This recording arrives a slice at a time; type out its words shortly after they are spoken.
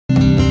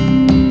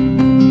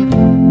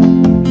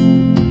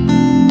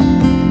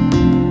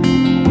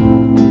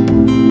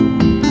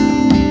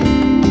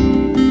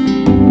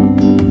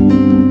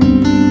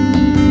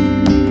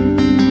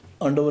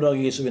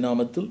இயேசுவின்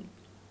நாமத்தில்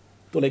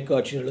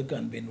தொலைக்காட்சிகளுக்கு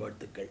அன்பின்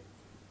வாழ்த்துக்கள்.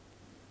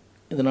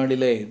 இந்த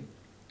நாளிலே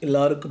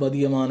எல்லாருக்கும்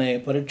அதிகமான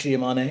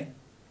பரிச்சயமான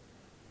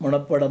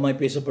மனப்பாடமாய்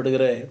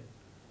பேசப்படுகிற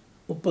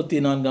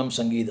 34ஆம்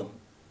சங்கீதம்.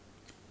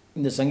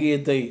 இந்த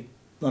சங்கீதத்தை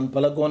நான்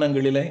பல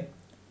கோணங்களிலே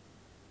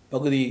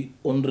பகுதி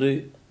 1,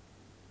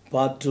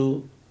 பார்ட் 2,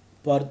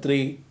 பார்ட்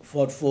 3,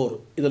 பார்ட் 4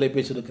 இதில்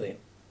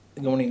பேசியிருக்கிறேன்.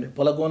 கவனிங்கள்,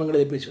 பல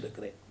கோணங்களிலே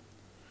பேசியிருக்கிறேன்,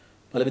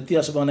 பல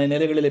வித்தியாசமான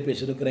நிலைகளிலே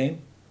பேசியிருக்கிறேன்,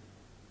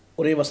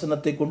 ஒரே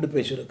வசனத்தை கொண்டு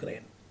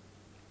பேசியிருக்கிறேன்.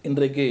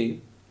 இன்றைக்கு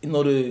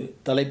இன்னொரு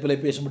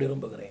தலைப்பில் பேச முடிய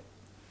விரும்புகிறேன்.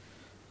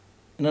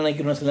 என்ன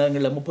நினைக்கிறேன், சில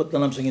நேரங்களில்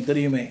 34ஆம் சங்கீதம்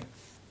தெரியுமே,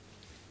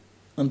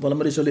 நான்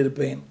பலமுறை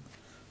சொல்லியிருப்பேன்.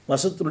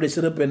 வசனத்தினுடைய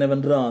சிறப்பு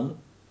என்னவென்றால்,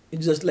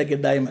 it's just like a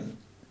diamond.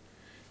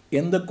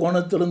 எந்த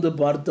கோணத்திலிருந்து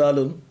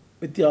பார்த்தாலும்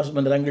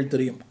வித்தியாசமான நிறங்கள்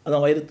தெரியும்.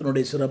 அதான்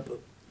வைரத்தினுடைய சிறப்பு,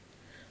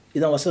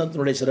 இதுதான்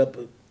வசனத்தினுடைய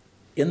சிறப்பு.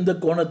 எந்த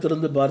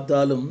கோணத்திலிருந்து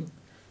பார்த்தாலும்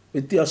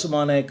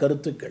வித்தியாசமான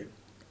கருத்துக்கள்.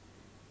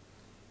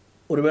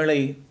 ஒருவேளை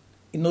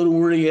இன்னொரு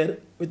ஊழியர்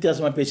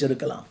வித்தியாசமாக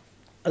பேசியிருக்கலாம்.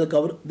 அதுக்கு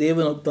அவர்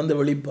தேவன் தந்த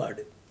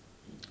வெளிப்பாடு,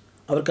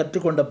 அவர்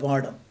கற்றுக்கொண்ட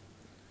பாடம்.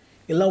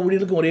 எல்லா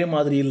ஊழியருக்கும் ஒரே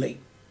மாதிரி இல்லை.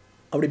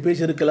 அப்படி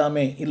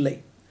பேசியிருக்கலாமே? இல்லை.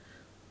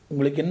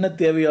 உங்களுக்கு என்ன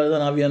தேவையோ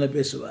தான் ஆவியான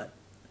பேசுவார்.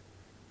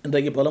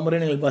 இன்றைக்கு பலமுறை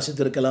நீங்கள்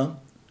வாசித்திருக்கலாம்.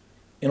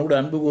 என்னோட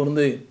அன்பு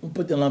கூர்ந்து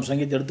 34ஆம்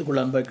சங்கீதத்தை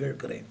எடுத்துக்கொள்ள அன்பாக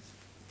கேட்கிறேன்.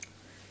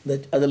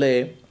 அதில்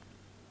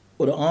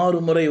ஒரு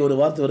 6 முறை ஒரு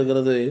வார்த்தை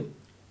வருகிறது,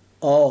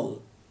 ஆல்,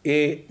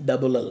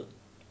 ALL,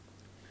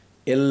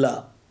 எல்லா.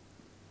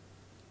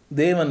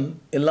 தேவன்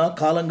எல்லா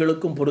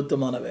காலங்களுக்கும்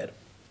பொருத்தமானவர்.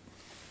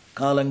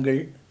 காலங்கள்,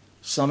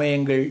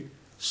 சமயங்கள்,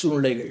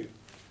 சூழ்நிலைகள்.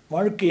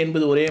 வாழ்க்கை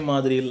என்பது ஒரே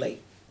மாதிரி இல்லை.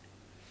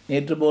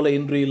 நேற்று போல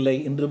இன்று இல்லை,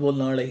 இன்று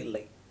போல் நாளை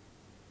இல்லை.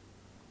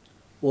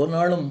 ஒரு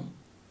நாளும்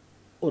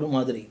ஒரு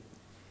மாதிரி.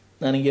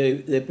 நான் இங்கே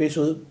இதை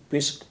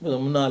பேசுவது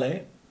முன்னால்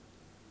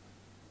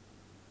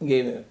இங்கே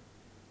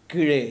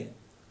கீழே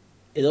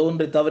ஏதோ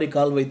ஒன்றை தவறி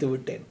கால் வைத்து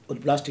விட்டேன். ஒரு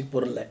பிளாஸ்டிக்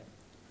பொருளில்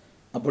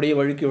அப்படியே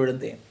வழுக்கி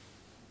விழுந்தேன்.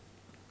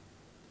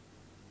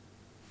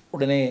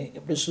 உடனே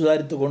எப்படி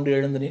சுதாரித்து கொண்டு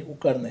எழுந்து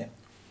உட்கார்ந்தேன்.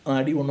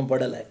 அடி ஒன்றும்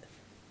படலை.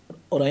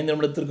 ஒரு 5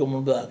 நிமிடத்திற்கு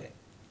முன்பதாக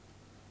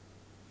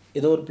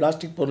ஏதோ ஒரு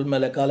பிளாஸ்டிக் பொருள்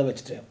மேலே காலை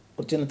வச்சுட்டேன்,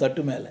 ஒரு சின்ன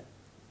தட்டு மேலே.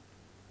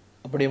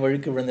 அப்படியே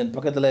வழுக்கி விழுந்தேன்.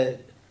 பக்கத்தில்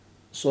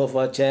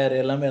சோஃபா, சேர்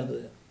எல்லாமே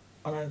இருந்தது.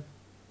 ஆனால்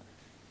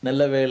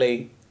நல்ல வேளை,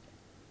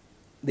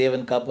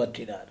 தேவன்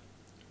காப்பாற்றினார்,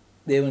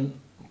 தேவன்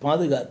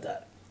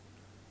பாதுகாத்தார்.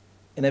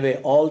 எனவே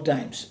ஆல்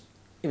டைம்ஸ்,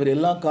 இவர்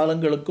எல்லா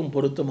காலங்களுக்கும்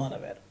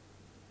பொருத்தமானவர்.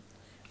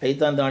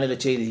 ஐந்தாம்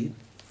நாளில் செய்தி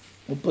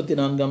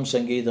 34ஆம்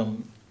சங்கீதம்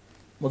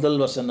முதல்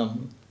வசனம்,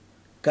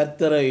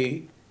 கர்த்தரை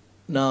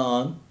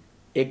நான்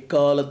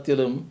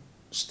எக்காலத்திலும்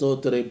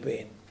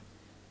ஸ்தோத்திரிப்பேன்.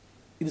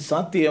 இது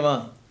சாத்தியமா?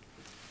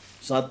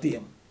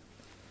 சாத்தியம்.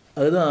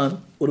 அதுதான்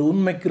ஒரு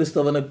உண்மை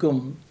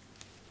கிறிஸ்தவனுக்கும்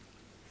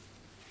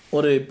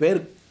ஒரு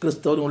பேர்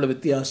கிறிஸ்தவனும் உள்ள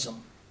வித்தியாசம்.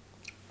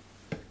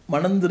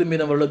 மனம்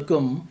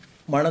திரும்பினவர்களுக்கும்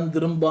மனம்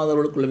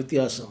திரும்பாதவர்களுக்குள்ள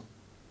வித்தியாசம்.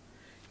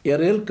 A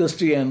real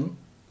Christian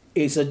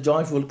is a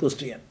joyful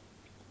Christian.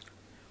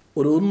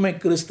 ஒரு உண்மை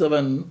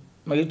கிறிஸ்தவன்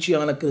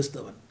மகிழ்ச்சியான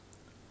கிறிஸ்தவன்.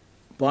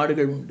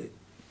 பாடுகள் உண்டு,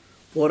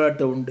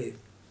 போராட்டம் உண்டு.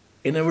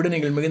 என்னை விட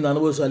நீங்கள் மிகுந்த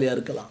அனுபவசாலியாக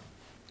இருக்கலாம்.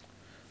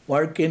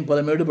 வாழ்க்கையின் பல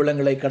மேடு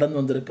பள்ளங்களை கடந்து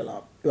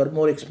வந்திருக்கலாம். You are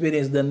more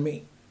experience than me.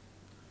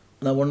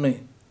 ஆனால் ஒன்று,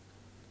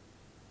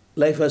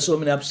 life has so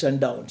many ups and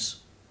downs.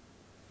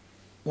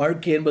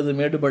 வாழ்க்கை என்பது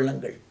மேடு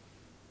பள்ளங்கள்,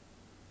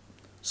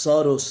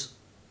 சாரோஸ்,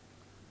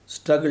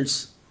 ஸ்ட்ரகிள்ஸ்,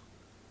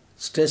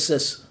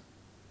 ஸ்ட்ரெஸ்ஸஸ்,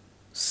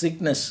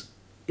 சிக்னஸ்.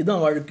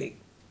 இதுதான் வாழ்க்கை.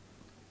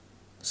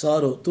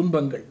 சாரோ,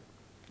 துன்பங்கள்,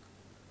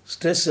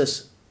 ஸ்ட்ரெஸ்ஸஸ்,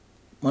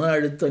 மன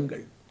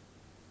அழுத்தங்கள்.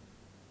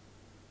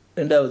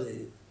 2வது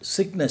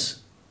சிக்னஸ்,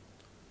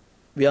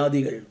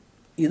 வியாதிகள்.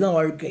 இதுதான்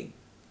வாழ்க்கை.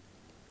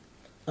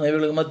 ஆனால்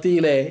இவர்களுக்கு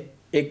மத்தியில்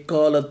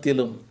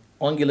எக்காலத்திலும்,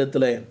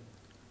 ஆங்கிலத்தில்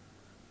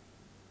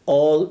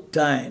ஆல்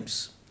டைம்ஸ்,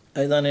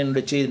 அதுதான்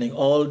என்னுடைய செய்தி.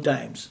 ஆல்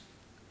டைம்ஸ்,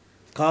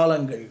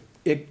 காலங்கள்,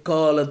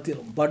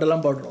 எக்காலத்திலும்.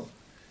 பாட்டெல்லாம் பாடுறோம்,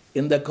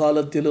 எந்த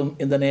காலத்திலும்,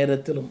 எந்த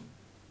நேரத்திலும்.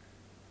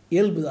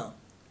 இயல்பு தான்,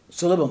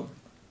 சுலபம்.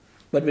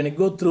 But when you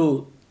go through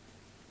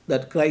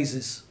that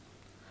crisis,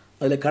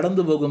 அதில்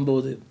கடந்து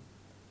போகும்போது,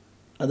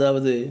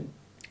 அதாவது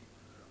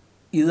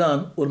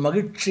இதுதான் ஒரு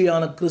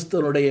மகிழ்ச்சியான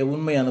கிறிஸ்தவனுடைய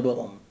உண்மை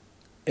அனுபவம்.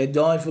 a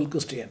joyful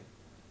Christian.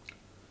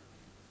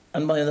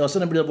 அன்பா, இந்த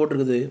வசனம் இப்படி தான்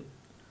போட்டிருக்குது.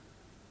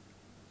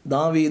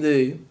 தாவீது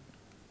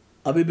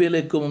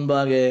அபிமெலேக்கு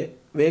முன்பாக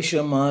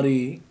வேஷம் மாறி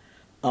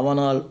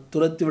அவனால்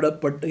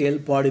துரத்திவிடப்பட்ட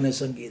பாடின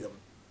சங்கீதம்.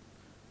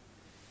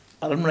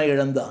 அரண்மனை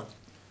இழந்தான்,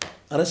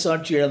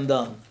 அரசாட்சி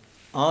இழந்தான்,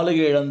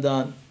 ஆளுகை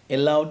இழந்தான்,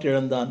 எல்லாவற்றையும்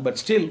இழந்தான். பட்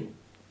ஸ்டில்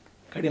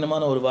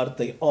கடினமான ஒரு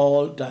வார்த்தை,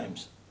 ஆல்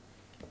டைம்ஸ்.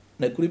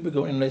 இந்த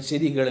குறிப்பிட்ட என்னுடைய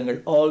செய்தி கேளுங்கள்.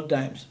 All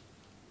times.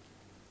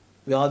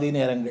 வியாதி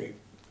நேரங்கள்,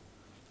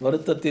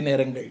 வருத்தத்தின்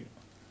நேரங்கள்,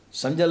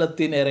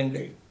 சஞ்சலத்தின்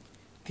நேரங்கள்,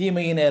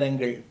 தீமையின்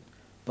நேரங்கள்,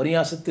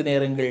 பரியாசத்தின்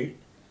நேரங்கள்,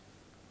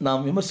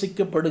 நாம்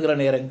விமர்சிக்கப்படுகிற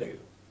நேரங்கள்,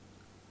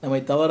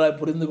 நம்மை தவறாய்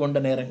புரிந்து கொண்ட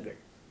நேரங்கள்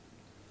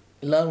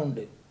எல்லாம்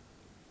உண்டு.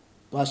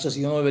 Pastors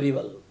you know very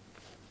well.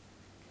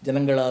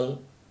 ஜனங்களால்,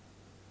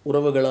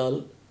 உறவுகளால்,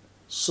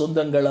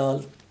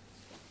 சொந்தங்களால்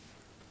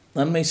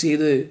நன்மை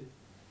செய்து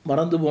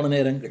மறந்து போன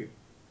நேரங்கள்,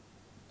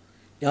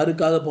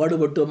 யாருக்காக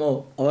பாடுபட்டோமோ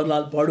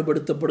அவர்களால்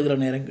பாடுபடுத்தப்படுகிற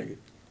நேரங்கள்,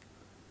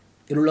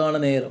 இருளான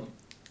நேரம்,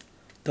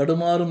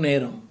 தடுமாறும்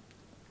நேரம்,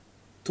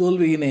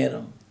 தோல்வியின்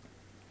நேரம்,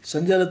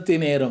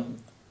 சஞ்சலத்தின் நேரம்,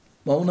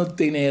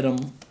 மௌனத்தின்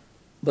நேரம்,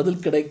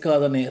 பதில்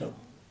கிடைக்காத நேரம்,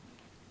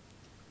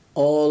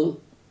 ஆல்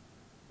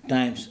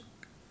டைம்ஸ்,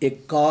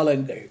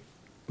 எக்காலங்கள்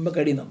ரொம்ப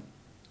கடினம்.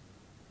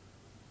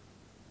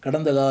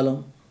 கடந்த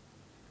காலம்,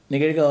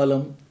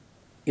 நிகழ்காலம்,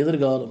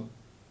 எதிர்காலம்.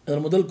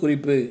 அதன் முதல்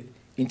குறிப்பு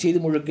என் செய்தி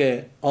முழுக்க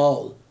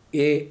ஆல்,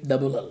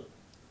 ALL.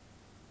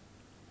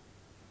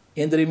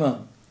 ஏன் தெரியுமா?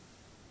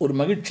 ஒரு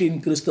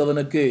மகிழ்ச்சியின்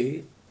கிறிஸ்தவனுக்கு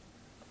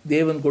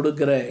தேவன்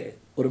கொடுக்கிற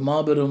ஒரு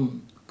மாபெரும்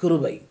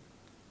கிருபை.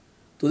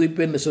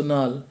 துதிப்பேன் என்று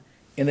சொன்னால்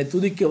என்னை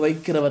துதிக்க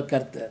வைக்கிறவர்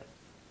கர்த்தர்.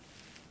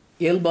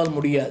 இயல்பால்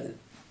முடியாது,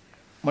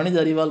 மனித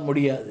அறிவால்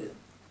முடியாது.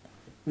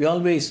 We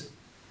always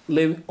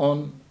live on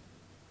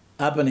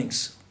happenings.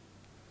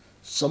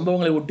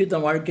 சம்பவங்களை ஒட்டி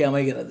தன் வாழ்க்கை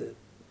அமைகிறது.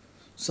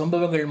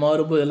 சம்பவங்கள்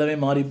மாறும்போது எல்லாமே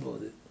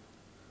மாறிப்போகுது.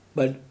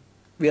 But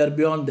we are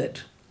beyond that.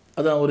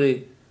 அதான் ஒரு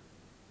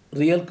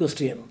real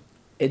Christian,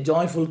 a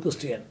joyful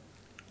Christian.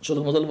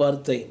 சொல்ல முதல்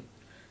வார்த்தை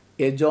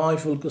a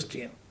joyful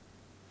Christian,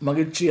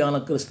 மகிழ்ச்சியான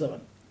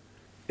கிறிஸ்தவன்.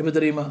 எப்போ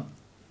தெரியுமா?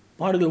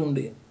 பாடுகள்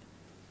உண்டு.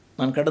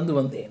 நான் கடந்து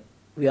வந்தேன்.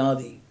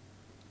 வியாதி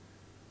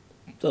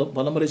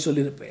பலமுறை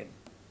சொல்லியிருப்பேன்.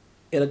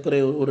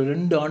 ஏறக்குறைய ஒரு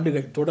 2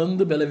 ஆண்டுகள்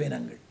தொடர்ந்து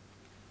பலவீனங்கள்.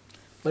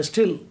 பட்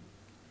ஸ்டில்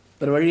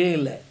வேறு வழியே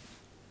இல்லை.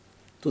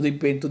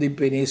 துதிப்பேன்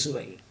துதிப்பேன்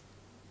இயேசுவை.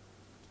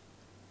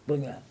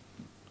 புரியுங்களா?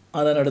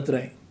 அதை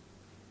நடத்துகிறேன்,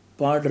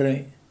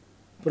 பாடுறேன்,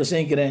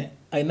 பிரசங்கிக்கிறேன்.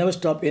 I never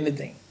stop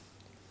anything.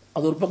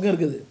 அது ஒரு பக்கம்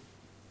இருக்குது.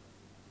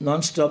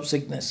 நான் ஸ்டாப்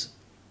சிக்னஸ்,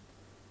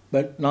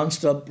 பட் நான்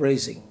ஸ்டாப்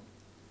ப்ரைசிங்.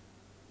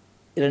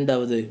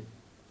 இரண்டாவது,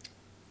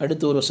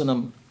 அடுத்த ஒரு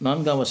வசனம்,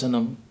 4ஆம்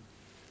வசனம்,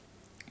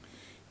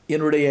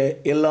 என்னுடைய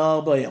எல்லா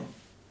பயம்,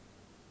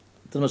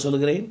 திரும்ப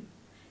சொல்கிறேன்,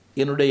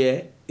 என்னுடைய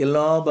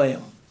எல்லா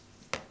பயம்,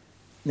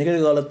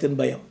 நிகழ்காலத்தின்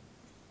பயம்,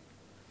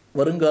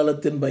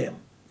 வருங்காலத்தின் பயம்.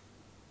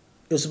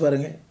 யோசிச்சு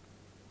பாருங்கள்,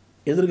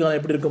 எதிர்காலம்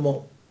எப்படி இருக்குமோ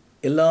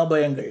எல்லா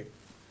பயங்கள்,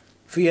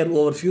 ஃபியர்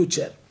ஓவர்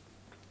ஃப்யூச்சர்,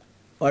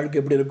 வாழ்க்கை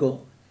எப்படி இருக்கும்,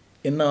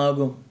 என்ன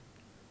ஆகும்.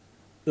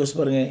 யோசிச்சு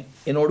பாருங்கள்,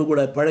 என்னோடு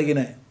கூட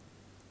பழகின,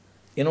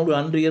 என்னோடு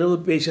அன்று இரவு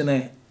பேசின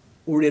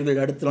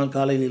ஊழியர்கள் அடுத்த நாள்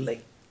காலையில் இல்லை.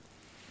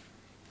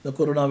 இந்த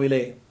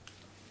கொரோனாவிலே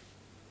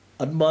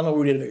அன்பான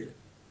ஊழியர்கள்,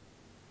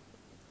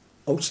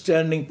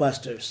 அவுட்ஸ்டாண்டிங்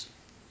பாஸ்டர்ஸ்,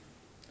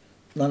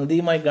 நான்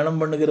அதிகமாக கனம்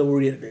பண்ணுகிற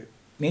ஊழியர்கள்,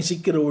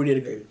 நேசிக்கிற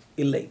ஊழியர்கள்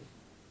இல்லை.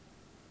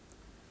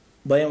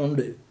 பயம்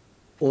உண்டு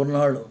ஒரு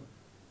நாளும்.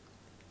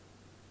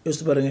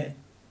 யோசித்து பாருங்கள்,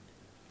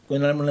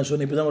 கொஞ்ச நாள் முன்னே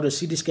சொன்னேன், இப்போ தான் ஒரு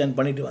சிடி ஸ்கேன்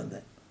பண்ணிவிட்டு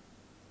வந்தேன்.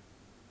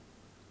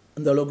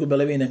 அந்த அளவுக்கு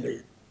பலவீனங்கள்,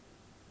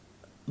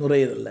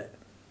 நுரையீரலில்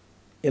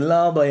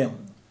எல்லா பயம்.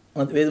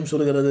 அந்த வேதம்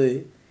சொல்கிறது,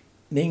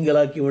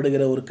 நீங்களாக்கி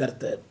விடுகிற ஒரு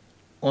கர்த்தர்.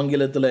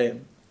 ஆங்கிலத்தில்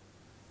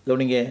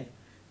கவனிங்க,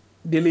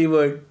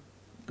 டெலிவர்ட்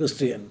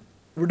கிறிஸ்டியன்,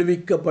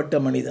 விடுவிக்கப்பட்ட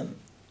மனிதன்.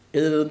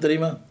 எது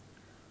தெரியுமா?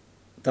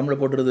 தமிழை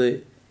போட்டுறது,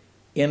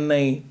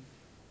 என்னை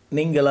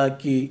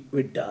நீங்களாக்கி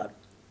விட்டார்.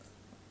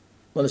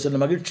 முதல்ல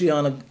சொன்ன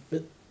மகிழ்ச்சியான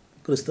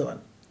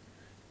கிறிஸ்தவன்.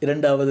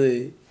 இரண்டாவது,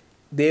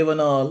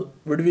 தேவனால்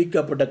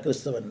விடுவிக்கப்பட்ட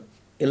கிறிஸ்தவன்.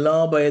 எல்லா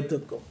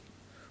பயத்துக்கும்.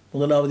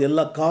 முதலாவது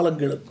எல்லா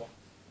காலங்களுக்கும்,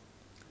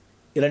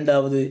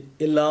 இரண்டாவது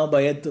எல்லா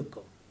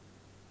பயத்துக்கும்.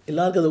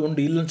 எல்லாருக்கும் அது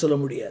உண்டு, இல்லைன்னு சொல்ல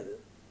முடியாது,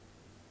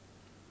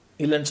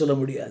 இல்லைன்னு சொல்ல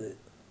முடியாது.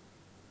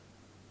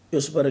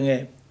 யோசிச்சு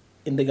பாருங்கள்,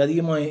 இன்றைக்கு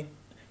அதிகமாக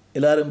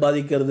எல்லோரும்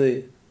பாதிக்கிறது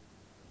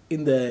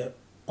இந்த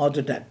ஹார்ட்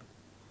அட்டாக்.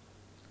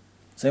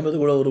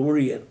 சமீபத்தில் கூட ஒரு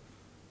ஊழியர்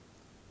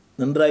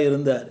நன்றாக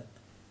இருந்தார்,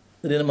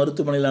 திடீர்னு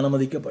மருத்துவமனையில்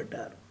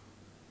அனுமதிக்கப்பட்டார்.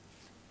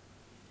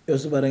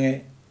 யோசிச்சு பாருங்கள்,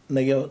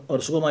 இன்றைக்கி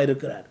அவர் சுகமாக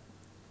இருக்கிறார்.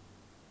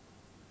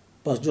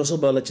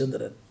 ஜோசப்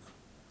பாலச்சந்திரன்.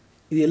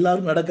 இது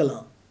எல்லாருக்கும்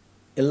நடக்கலாம்,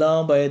 எல்லா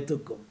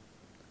பயத்துக்கும்.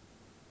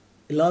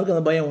 எல்லாருக்கும்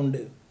அந்த பயம்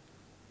உண்டு.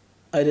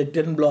 அதில்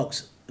 10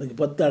 பிளாக்ஸ், எனக்கு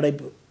 10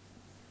 அடைப்பு.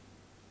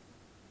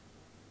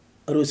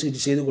 அறுவை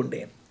சிகிச்சை செய்து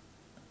கொண்டேன்.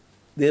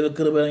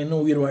 தேவக்கிருபை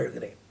இன்னும் உயிர்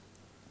வாழ்கிறேன்.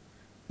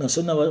 நான்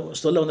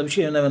சொல்ல வந்த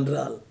விஷயம்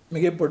என்னவென்றால்,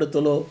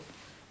 மிகைப்படுத்தலோ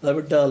அதை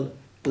விட்டால்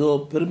ஏதோ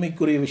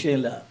பெருமைக்குரிய விஷயம்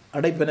இல்லை.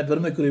 அடைப்பு என்ன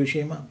பெருமைக்குரிய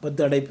விஷயமா?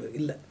 10 அடைப்பு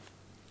இல்லை.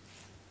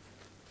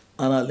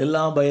 ஆனால்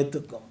எல்லா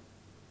பயத்துக்கும்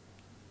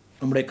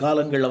நம்முடைய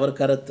காலங்கள் அவர்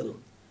கரத்தில்.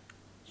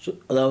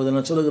 அதாவது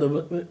நான் சொல்லுகிற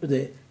இது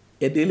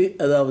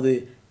அதாவது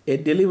எ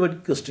டெலிவர்ட்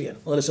கிறிஸ்டியன்.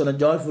 முதல்ல சொன்ன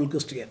ஜாய்ஃபுல்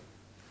கிறிஸ்டியன்.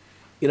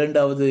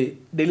 இரண்டாவது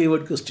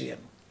டெலிவர்ட்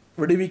கிறிஸ்டியன்,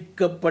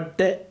 விடுவிக்கப்பட்ட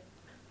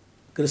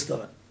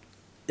கிறிஸ்தவன்.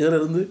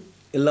 இதிலிருந்து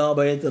எல்லா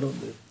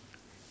பயத்திலிருந்து.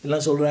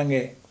 எல்லாம் சொல்கிறாங்க,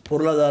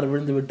 பொருளாதாரம்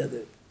விழுந்து விட்டது,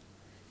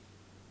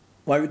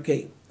 வாழ்க்கை,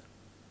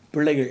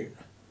 பிள்ளைகள்,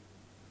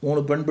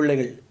 3 பெண்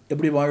பிள்ளைகள்,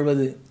 எப்படி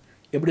வாழ்வது,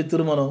 எப்படி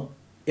திருமணம்,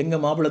 எங்கே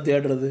மாப்பிள்ளை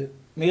தேடுறது,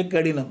 மிக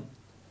கடினம்.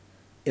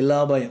 எல்லா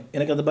பயம்.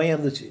 எனக்கு அந்த பயம்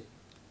இருந்துச்சு.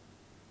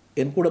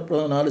 என் கூட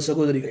 4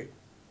 சகோதரிகள்,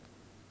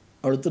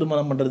 அவள்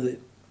திருமணம் பண்ணுறது,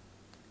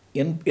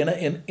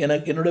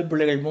 என்னுடைய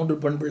பிள்ளைகள் 3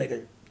 பெண்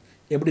பிள்ளைகள்,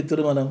 எப்படி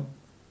திருமணம்?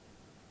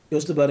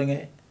 யோசித்து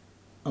பாருங்கள்.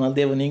 ஆனால்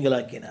தேவன்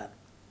நீங்களாக்கினார்.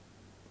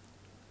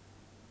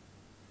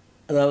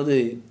 அதாவது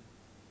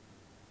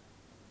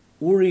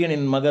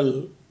ஊழியனின் மகள்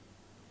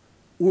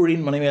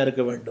ஊழியின் மனைவியாக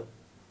இருக்க வேண்டும்.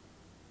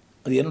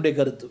 அது என்னுடைய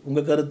கருத்து,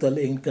 உங்கள் கருத்து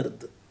அல்ல, என்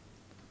கருத்து.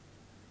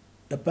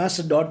 A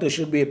pastor's daughter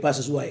should be a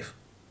pastor's wife.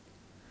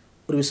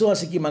 ஒரு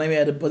விசுவாசிக்கு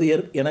மனைவியாக இருப்பது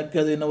எனக்கு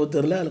அது என்னவோ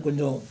தெரியல, அது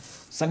கொஞ்சம்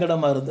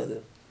சங்கடமாக இருந்தது.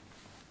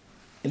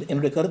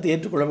 என்னுடைய கருத்தை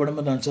ஏற்றுக்கொள்ள வேண்டும்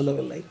என்று நான்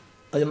சொல்லவில்லை.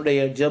 அது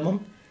என்னுடைய ஜெபம்,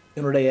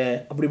 என்னுடைய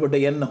அப்படிப்பட்ட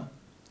எண்ணம்.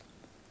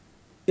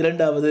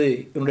 இரண்டாவது,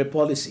 என்னுடைய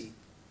பாலிசி.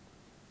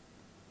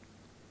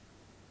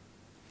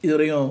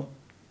 இதுவரையும்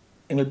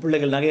எங்கள்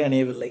பிள்ளைகள் நகை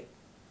அணியவில்லை.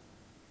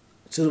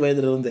 சிறு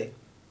வயதிலிருந்தே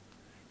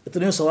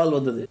எத்தனையோ சவால்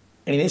வந்தது.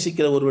 என்னை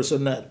நேசிக்கிற ஒருவர்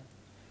சொன்னார்,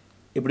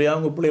 எப்படியா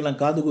உங்கள் பிள்ளைகள்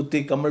நான் காது குத்தி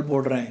கம்மல்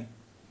போடுறேன்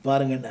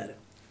பாருங்கன்னார்.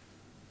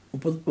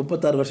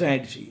 36 வருஷம்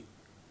ஆயிடுச்சு.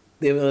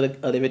 தேவன்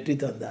அதை வெற்றி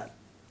தந்தார்.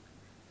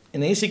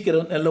 என்னை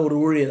நேசிக்கிற நல்ல ஒரு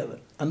ஊழியர்,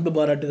 அவர் அன்பு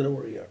பாராட்டுகிற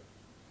ஊழியர்.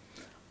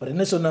 அவர்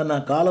என்ன சொன்னார்,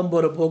 நான் காலம்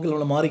போகிற போக்கில்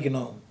நம்மளை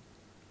மாறிக்கணும்.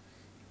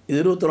 இது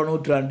 21ஆம்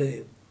நூற்றாண்டு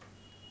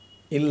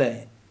இல்லை,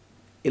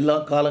 எல்லா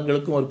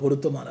காலங்களுக்கும் ஒரு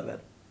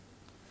பொருத்தமானவர்,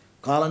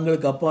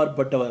 காலங்களுக்கு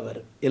அப்பாற்பட்டவர்.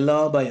 எல்லா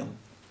பயம்.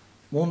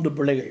 3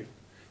 பிள்ளைகள்,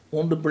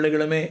 3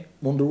 பிள்ளைகளுமே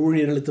 3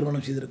 ஊழியர்களை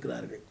திருமணம்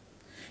செய்திருக்கிறார்கள்.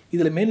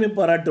 இதில் மேன்மை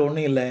பாராட்டு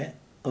ஒன்றும் இல்லை.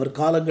 அவர்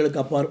காலங்களுக்கு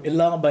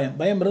எல்லா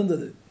பயம்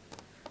இருந்தது.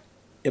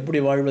 எப்படி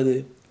வாழ்வது?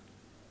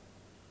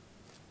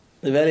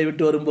 இந்த வேலையை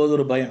விட்டு வரும்போது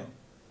ஒரு பயம்.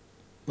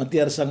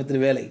 மத்திய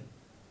அரசாங்கத்தில் வேலை,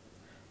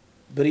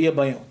 பெரிய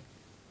பயம்.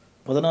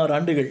 16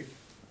 ஆண்டுகள்,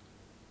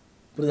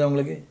 புரியுதா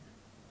உங்களுக்கு?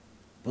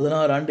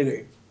 16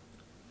 ஆண்டுகள்,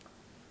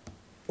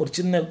 ஒரு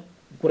சின்ன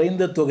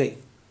குறைந்த தொகை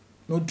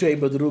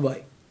 150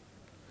 ரூபாய்.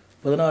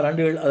 16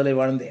 ஆண்டுகள் அதில்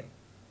வாழ்ந்தேன்.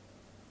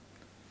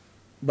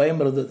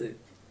 பயம் இருந்தது.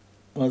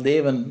 ஆனால்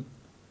தேவன்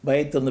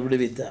பயத்திலிருந்து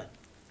விடுவித்தார்.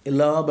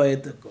 எல்லா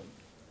பயத்துக்கும்.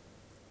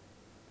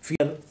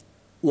 ஃபியர்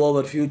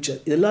ஓவர் ஃப்யூச்சர்,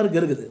 இது எல்லாருக்கும்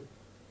இருக்குது.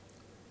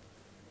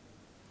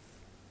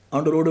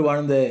 ஆண்டவரோடு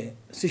வாழ்ந்த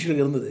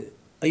சிஷ்யர்களுக்கு இருந்தது.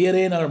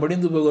 ஐயரே, நாங்கள்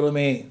மடிந்து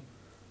போகிறோமே,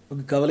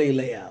 உங்களுக்கு கவலை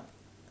இல்லையா?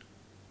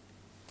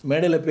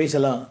 மேடையில்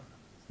பேசலாம்,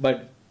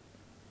 but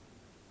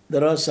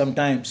there are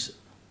sometimes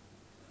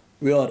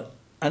we are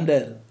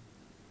under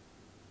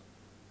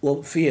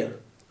fear.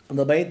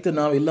 அந்த பயத்தை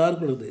நாம்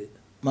எல்லாருக்கும் இருக்குது.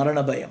 மரண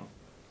பயம்,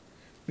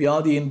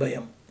 வியாதியின்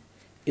பயம்,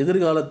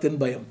 எதிர்காலத்தின்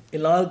பயம்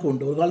எல்லாருக்கும்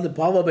உண்டு. ஒரு காலத்தில்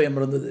பாவ பயம்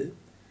இருந்தது,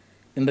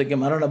 இன்றைக்கு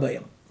மரண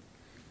பயம்,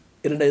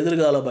 2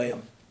 எதிர்கால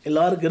பயம்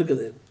எல்லாருக்கும்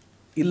இருக்குது.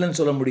 இல்லைன்னு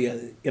சொல்ல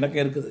முடியாது,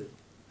 எனக்கும் இருக்குது.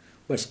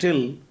 பட்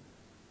ஸ்டில்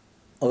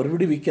அவர்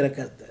விடுவிக்கிற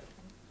கர்த்தர்.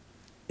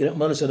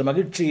 முதல்ல சொல்ற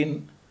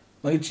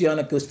மகிழ்ச்சியான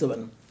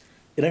கிறிஸ்தவன்.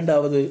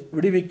 2வது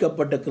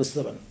விடுவிக்கப்பட்ட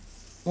கிறிஸ்தவன்.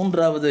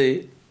 3வது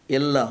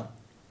எல்லாம்.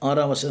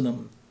 6ஆம்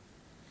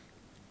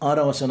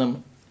வசனம்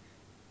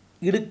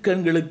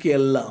இடுக்கண்களுக்கு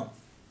எல்லாம்.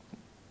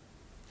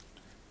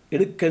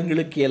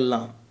 இடுக்கண்களுக்கு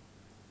எல்லாம்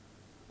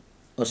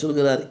அவர்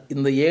சொல்கிறார்,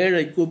 இந்த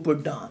ஏழை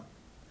கூப்பிட்டான்,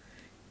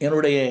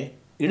 என்னுடைய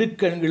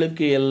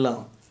இடுக்கண்களுக்கு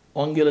எல்லாம்.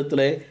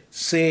 ஆங்கிலத்தில்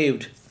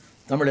சேவ்ட்,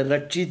 தமிழில்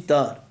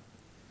ரட்சித்தார்.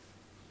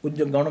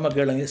 கொஞ்சம் கவனமாக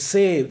கேளுங்க.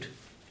 Saved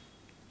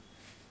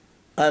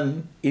and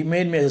he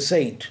made me a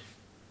saint.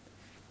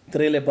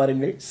 திரையில்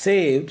பாருங்கள்,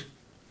 saved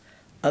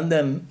and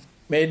then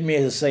made me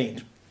a saint.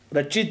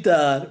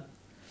 ரட்சித்தார்,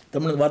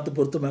 Tamil வார்த்தை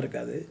பொருத்தமாக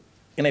இருக்காது.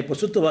 என்னை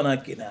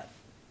பரிசுத்தவானாக்கினார்.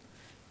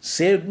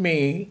 saved me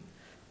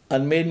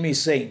and made me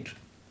saint.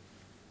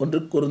 1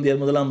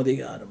 கொரிந்தியர் 1ஆம்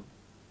அதிகாரம்.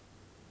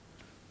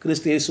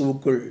 கிறிஸ்து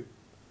இயேசுவுக்குள்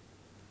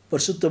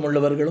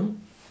பரிசுத்தமுள்ளவர்களும்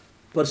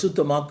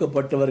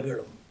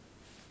பரிசுத்தமாக்கப்பட்டவர்களும்.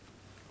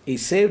 He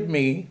saved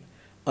me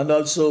and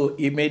also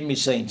he made me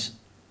saints.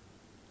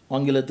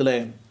 ஆங்கிலத்தில்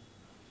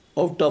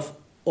out of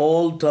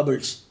all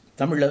troubles,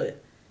 தமிழில்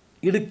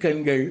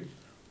இடுக்கண்கள்,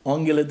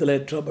 ஆங்கிலத்தில்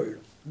trouble.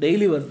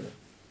 டெய்லி வருது.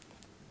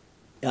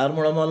 யார்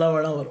மூலமாலாம்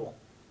வேணால் வரும்.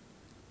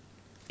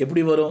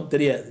 எப்படி வரும்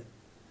தெரியாது,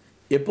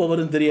 எப்போ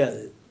வரும்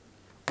தெரியாது.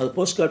 அது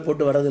போஸ்ட் கார்டு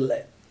போட்டு வரதில்லை.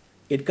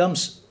 இட்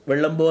கம்ஸ்,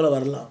 வெள்ளம் போல்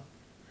வரலாம்.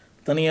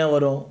 தனியாக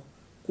வரும்,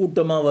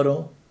 கூட்டமாக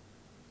வரும்,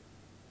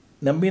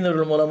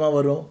 நம்பினர்கள் மூலமாக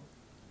வரும்,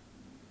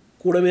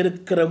 கூடவே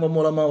இருக்கிறவங்க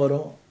மூலமாக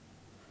வரும்,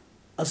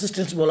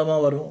 அசிஸ்டன்ஸ்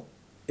மூலமாக வரும்,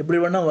 எப்படி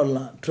வேணால்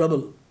வரலாம்.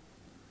 ட்ரபிள்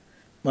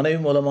மனைவி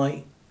மூலமாய்,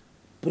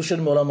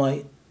 புருஷன் மூலமாய்.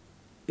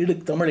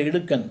 தமிழ்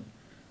இடுக்கண்,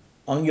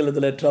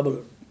 ஆங்கிலத்தில்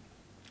ட்ரபிள்.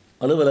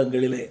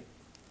 அலுவலகங்களிலே,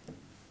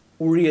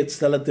 ஊழிய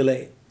ஸ்தலத்திலே,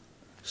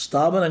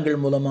 ஸ்தாபனங்கள்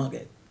மூலமாக,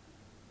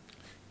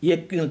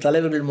 இயக்க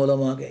தலைவர்கள்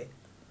மூலமாக,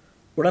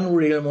 உடன்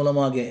ஊழியர்கள்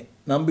மூலமாக,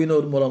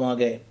 நம்பினோர்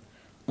மூலமாக.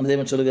 அந்த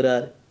தேவன்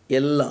சொல்கிறார்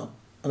எல்லாம்.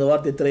 அந்த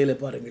வார்த்தை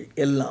திரையில் பாருங்கள்,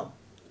 எல்லாம்.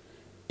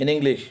 In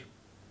English,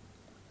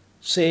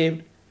 saved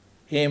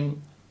him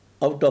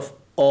out of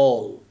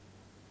all.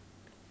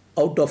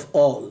 out of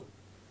all,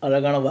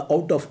 அழகான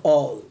out of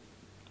all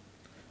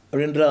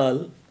அப்படின்றால்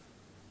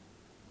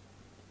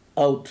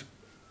அவுட்,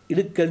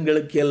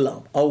 இடுக்கண்களுக்கு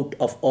எல்லாம், அவுட்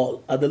ஆஃப் ஆல்.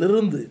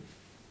 அதிலிருந்து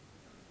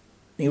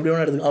நீங்கள் எப்படி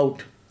வேணா எடுத்துங்க,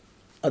 அவுட்,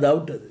 அது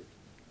அவுட். அது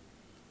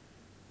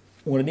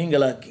உங்களை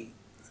நீங்களாக்கி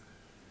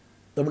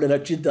நம்மளை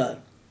ரட்சித்தார்.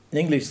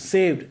 English,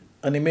 saved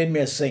and he made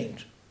me a saint.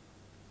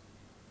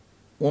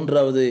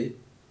 3வது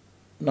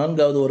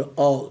 4வது ஒரு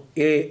ஆல்,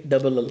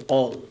 ALL,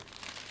 ஆல்.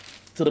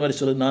 திருமறை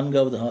சொல்லு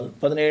 4வது ஆல்.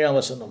 17ஆம்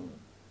வசனம்,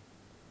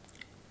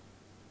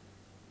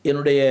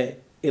 என்னுடைய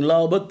எல்லா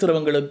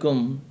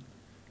உபத்திரவங்களுக்கும்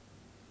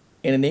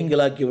என்னை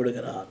நீங்களாக்கி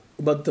விடுகிறார்.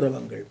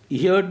 உபத்திரவங்கள். He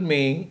heard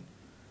me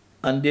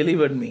and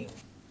delivered me.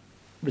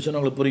 இப்படி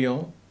சொன்னவங்களுக்கு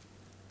புரியும்.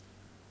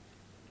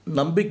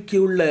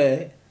 நம்பிக்கையுள்ள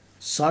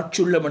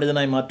சாட்சியுள்ள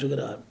மனிதனாய்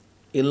மாற்றுகிறார்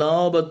எல்லா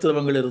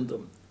உபத்திரவங்கள்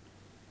இருந்தும்.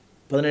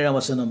 17ஆம்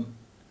வசனம்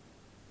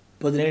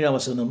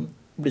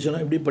இப்படி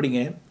சொன்னால் இப்படி படிங்க.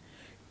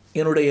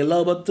 என்னுடைய எல்லா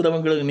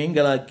உபத்திரவங்களும்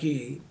நீங்களாக்கி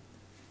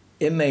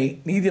என்னை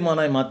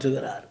நீதிமானாய்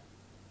மாற்றுகிறார்.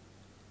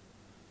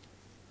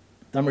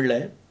 தமிழில்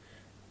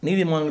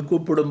நீதிமான்கள்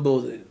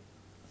கூப்பிடும்போது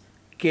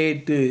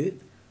கேட்டு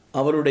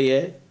அவருடைய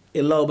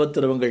எல்லா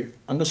உபத்திரவங்கள்,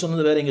 அங்கே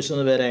சொன்னது வேறு இங்கே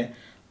சொன்னது வேறு.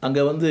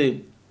 அங்கே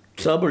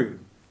ட்ரபிள்,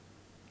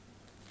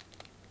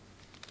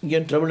 இங்கே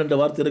ட்ரபிள் என்ற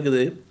வார்த்தை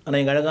இருக்குது. ஆனால்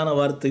இங்கே அழகான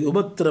வார்த்தை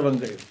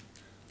உபத்திரவங்கள்.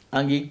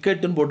 அங்கே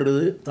இக்கட்டுன்னு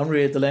போட்டுருது தமிழ்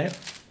எழுத்தில்.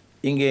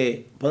 இங்கே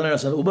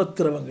 17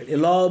 உபத்திரவங்கள்,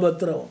 எல்லா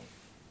உபத்திரவம்.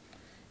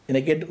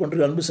 என்னை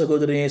கேட்டுக்கொண்டிருக்க அன்பு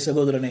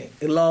சகோதரனே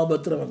எல்லா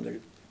உபத்திரவங்கள்.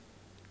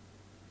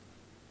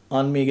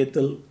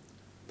 ஆன்மீகத்தில்,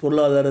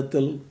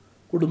 பொருளாதாரத்தில்,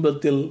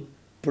 குடும்பத்தில்,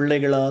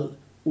 பிள்ளைகளால்,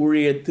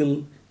 ஊழியத்தில்,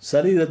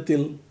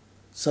 சரீரத்தில்,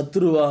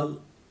 சத்துருவால்,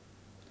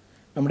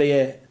 நம்முடைய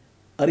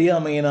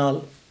அறியாமையினால்,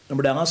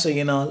 நம்முடைய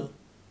ஆசையினால்,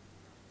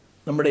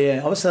 நம்முடைய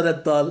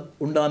அவசரத்தால்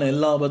உண்டான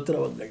எல்லா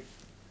உபத்திரவங்கள்.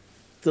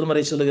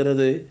 திருமறை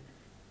சொல்லுகிறது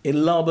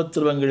எல்லா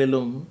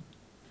உபத்திரவங்களிலும்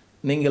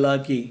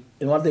நீங்களாக்கி,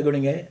 என் வார்த்தை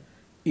கொடுங்க,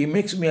 He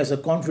makes me as a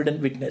confident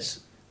witness.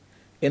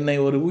 என்னை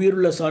ஒரு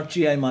உயிருள்ள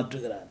சாட்சியாய்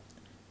மாற்றுகிறார்.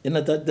 என்ன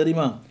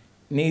தெரியுமா?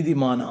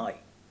 நீதிமானாய்.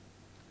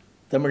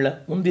 தமிழில்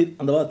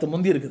அந்த வார்த்தை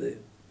முந்தி இருக்குது.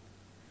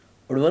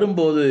 அப்படி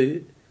வரும்போது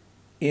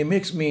He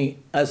makes me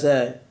as a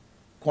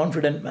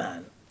confident man.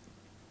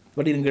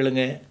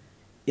 படிருங்களுங்க.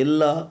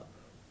 எல்லா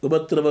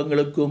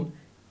உபத்திரவங்களுக்கும்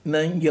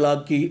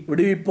நீங்களாக்கி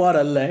விடுவிப்பார்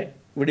அல்ல,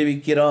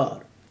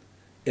 விடுவிக்கிறார்.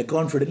 எ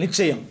கான்ஃபிடென்ட்,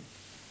 நிச்சயம்.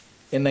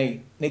 என்னை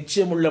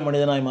நிச்சயமுள்ள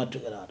மனிதனாய்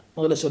மாற்றுகிறார்.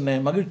 முதல்ல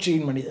சொன்னேன்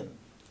மகிழ்ச்சியின் மனிதன்,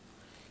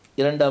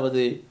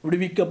 இரண்டாவது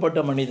விடுவிக்கப்பட்ட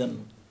மனிதன்,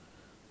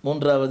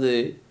 மூன்றாவது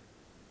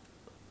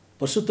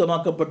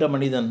பரிசுத்தமாக்கப்பட்ட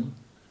மனிதன்,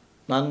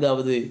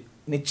 நான்காவது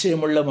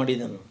நிச்சயமுள்ள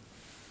மனிதன்,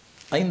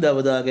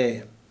 ஐந்தாவதாக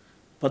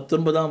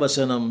 19ஆம்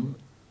வசனம்,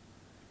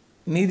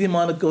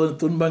 நீதிமானுக்கு ஒரு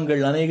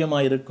துன்பங்கள்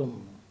அநேகமாயிருக்கும்,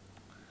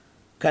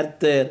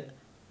 கர்த்தர்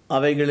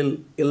அவைகளில்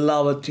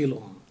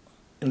எல்லாவற்றிலும்.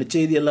 இந்த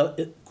செய்தி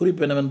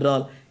குறிப்பு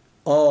என்னவென்றால்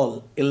ஆல்,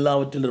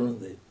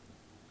 எல்லாவற்றிலிருந்து.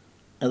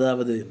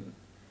 அதாவது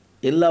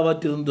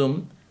எல்லாவற்றிலிருந்தும்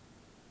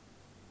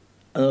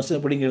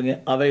படிக்கிறீங்க.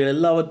 அவைகள்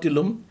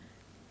எல்லாவற்றிலும்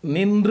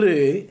நின்று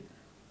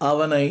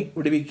அவனை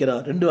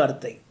விடுவிக்கிறார். 2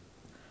 வார்த்தை.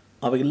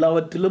 அவை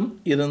எல்லாவற்றிலும்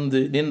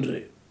இருந்து நின்று,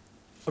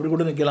 அப்படி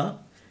கூட நிற்கலாம்.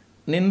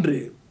 நின்று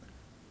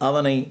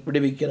அவனை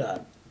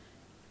விடுவிக்கிறார்.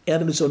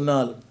 யாருன்னு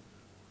சொன்னால்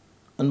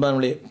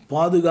அன்பானவர்களே,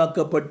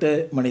 பாதுகாக்கப்பட்ட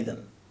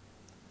மனிதன்.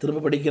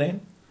 திரும்ப படிக்கிறேன்.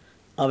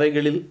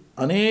 அவைகளில்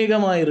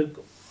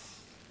அநேகமாயிருக்கும்,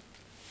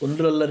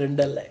 ஒன்றல்ல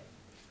ரெண்டல்ல,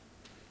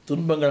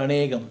 துன்பங்கள்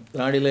அநேகம்.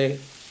 நாளிலே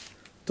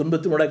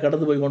துன்பத்தினோட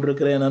கடந்து போய்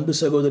கொண்டிருக்கிறேன். என் அன்பு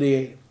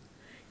சகோதரியே,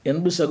 என்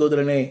அன்பு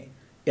சகோதரனே,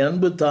 என்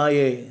அன்பு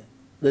தாயே,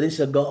 there is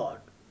a God.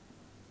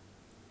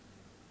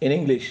 In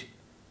English,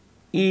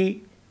 He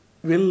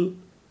will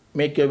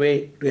make a way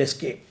to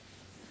escape.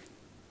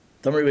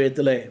 Tamil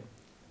வேதத்தில்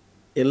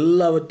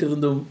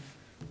எல்லாவற்றிலிருந்தும்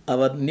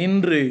அவர்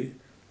நின்று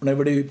உன்னை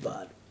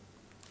விடுவிப்பார்.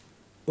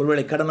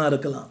 ஒருவேளை கடனாக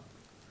இருக்கலாம்,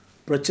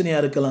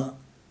 பிரச்சனையாக இருக்கலாம்,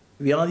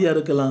 வியாதியாக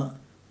இருக்கலாம்,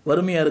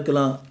 வறுமையாக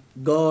இருக்கலாம்.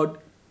 God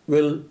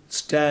will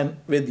stand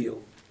with you.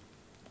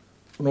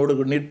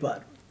 உன்னோடு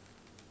நிற்பார்.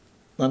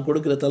 நான்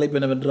கொடுக்கிற தலைப்பு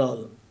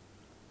என்னவென்றால்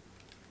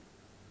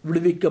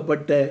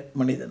விடுவிக்கப்பட்ட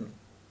மனிதன்,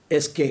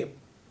 எஸ்கேப்.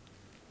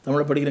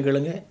 தமிழை படிக்கிற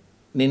கேளுங்க.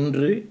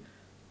 நின்று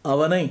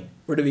அவனை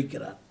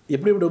விடுவிக்கிறார்.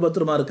 எப்படி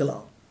உபத்திரமாக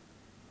இருக்கலாம்?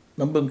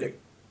 நம்புங்கள்.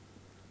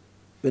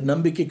 இவர்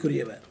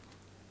நம்பிக்கைக்குரியவர்,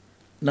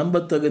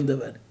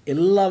 நம்பத்தகுந்தவர்.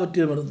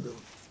 எல்லாவற்றிலும்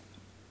இருந்தும்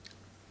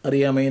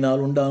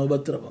அறியாமையினால் உண்டான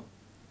உபத்திரவம்,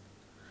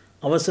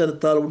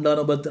 அவசரத்தால்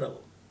உண்டான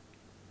உபத்திரவம்,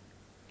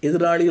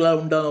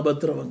 எதிராளிகளால் உண்டான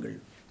உபத்திரவங்கள்,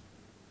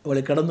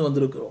 அவளை கடந்து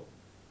வந்திருக்கிறோம்,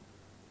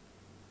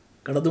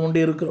 கடந்து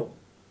கொண்டே இருக்கிறோம்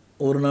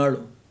ஒரு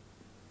நாளும்.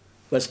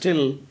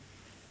 ஃபஸ்ட்டில்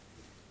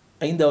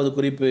 5வது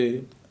குறிப்பு,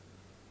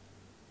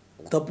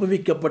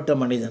 தப்புவிக்கப்பட்ட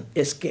மனிதன்,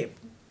 எஸ்கேப்.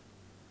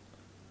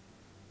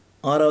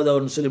 6வது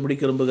அவன் சொல்லி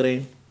முடிக்க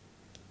விரும்புகிறேன்.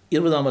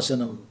 20ஆம்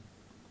வசனம்,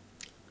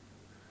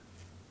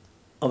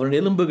 அவன்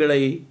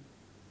எலும்புகளை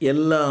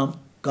எல்லாம்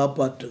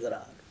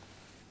காப்பாற்றுகிறார்,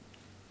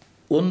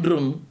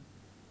 ஒன்றும்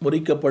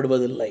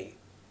முறிக்கப்படுவதில்லை.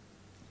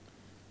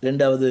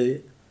 2வது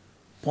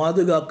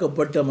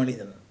பாதுகாக்கப்பட்ட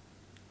மனிதன்,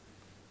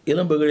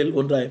 எலும்புகளில்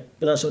ஒன்றாய்.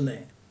 இப்போ தான்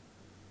சொன்னேன்,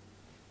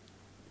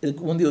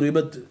 இதுக்கு முந்தைய ஒரு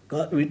விபத்து,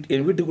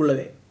 என்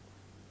வீட்டுக்குள்ளவே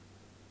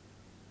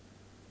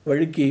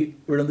வழுக்கி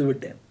விழுந்து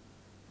விட்டேன்.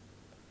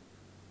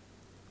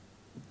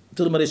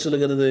 திருமறை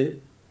சொல்லுகிறது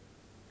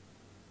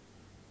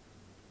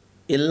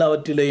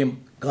எல்லாவற்றிலையும்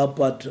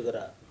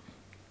காப்பாற்றுகிறார்.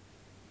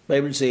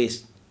 Bible chase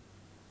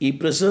He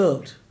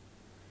preserved.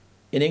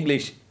 In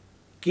English,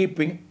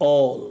 keeping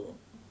all.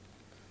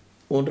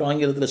 ஒன்று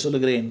ஆங்கிலத்தில்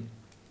சொல்லுகிறேன்,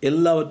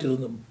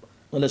 எல்லாவற்றிலிருந்தும்.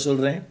 முதல்ல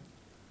சொல்கிறேன்.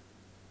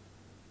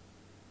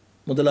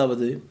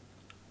 முதலாவது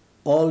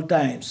ஆல்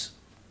டைம்ஸ்,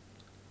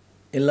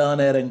 எல்லா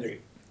நேரங்கள்.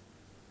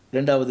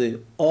 2வது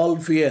ஆல்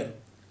ஃபியர்,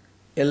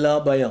 எல்லா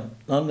பயம்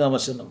 4ஆம்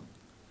வசனம்.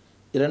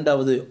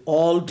 இரண்டாவது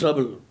ஆல்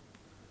ட்ரபிள்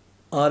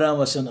 6ஆம்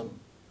வசனம்.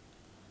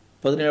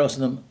 17ஆம்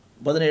வசனம்.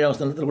 17ஆம்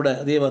வசனத்தில் கூட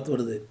அதே வார்த்தை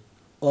வருது,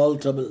 ஆல்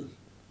ட்ரபிள்.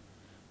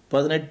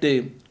 18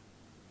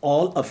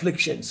 all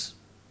afflictions.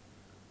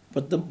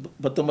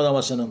 19ஆம்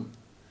வசனம்.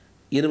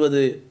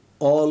 20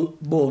 ஆல்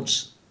போன்ஸ்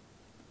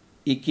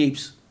இ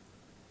கீப்ஸ்.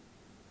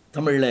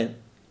 தமிழில்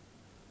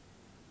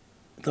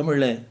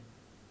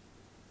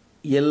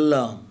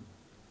எல்லாம்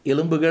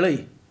எலும்புகளை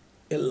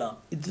எல்லாம்.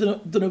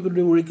 இத்தனை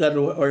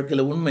ஊழியக்காரர்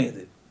வாழ்க்கையில் உண்மை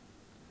இது.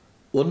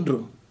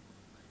 ஒன்றும்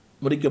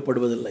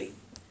முறிக்கப்படுவதில்லை.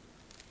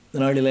 இந்த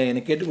நாளில்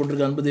என்னை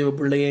கேட்டுக்கொண்டிருக்க அன்பு தெய்வ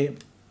பிள்ளையே,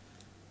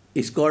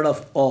 இஸ் காட்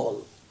ஆஃப் ஆல்.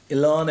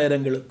 எல்லா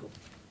நேரங்களுக்கும்,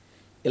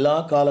 எல்லா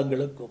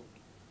காலங்களுக்கும்,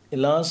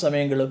 எல்லா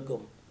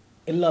சமயங்களுக்கும்,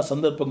 எல்லா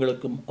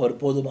சந்தர்ப்பங்களுக்கும் அவர்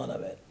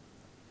போதுமானவர்.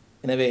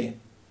 எனவே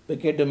இப்போ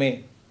கேட்டுமே,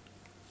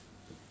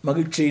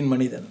 மகிழ்ச்சியின்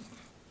மனிதன்,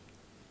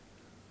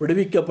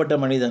 விடுவிக்கப்பட்ட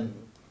மனிதன்,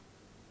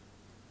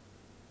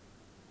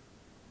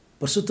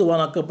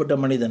 பரிசுத்தவானாக்கப்பட்ட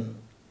மனிதன்,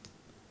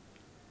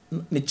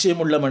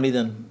 நிச்சயமுள்ள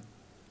மனிதன்,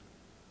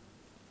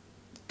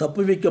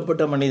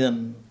 தப்புவிக்கப்பட்ட மனிதன்,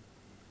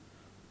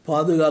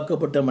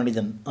 பாதுகாக்கப்பட்ட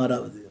மனிதன்.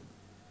 6வது,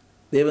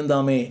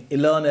 தேவன்தாமே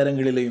எல்லா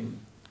நேரங்களிலேயும்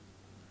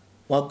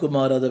வாக்கு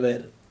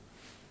மாறாதவர்,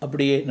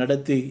 அப்படியே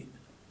நடத்தி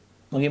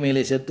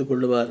மகிமையிலே சேர்த்து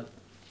கொள்ளுவார்.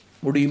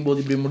 முடியும் போது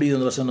இப்படி முடியும்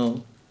அந்த வசனம்.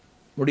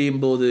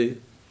 முடியும் போது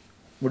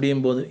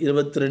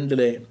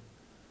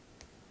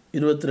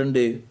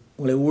 22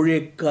 உங்களை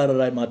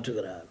ஊழியக்காரராய்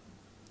மாற்றுகிறார்.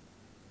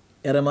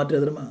 யாரை மாற்ற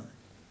தெரியுமா?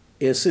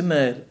 A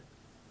sinner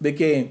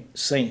became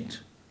saint.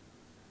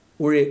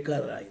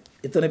 ஊழியக்காரராய்.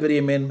 எத்தனை பெரிய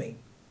மேன்மை!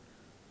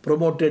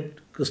 ப்ரொமோட்டட்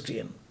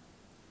கிறிஸ்டியன்,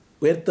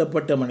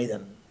 உயர்த்தப்பட்ட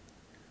மனிதன்.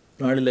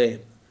 நாளிலே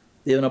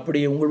தேவன்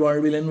அப்படியே உங்கள்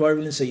வாழ்வில் என்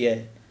வாழ்விலும் செய்ய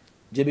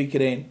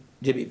ஜெபிக்கிறேன்.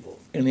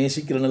 ஜெபிப்போம். என்னை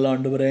நேசிக்கிற நல்ல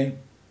ஆண்டவரே,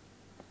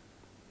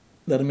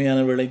 தர்மையான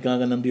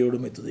வேலைக்காக நன்றியோடு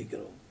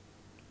துதிக்கிறோம்.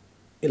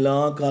 எல்லா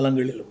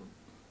காலங்களிலும்,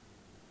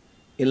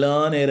 எல்லா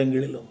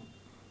நேரங்களிலும்,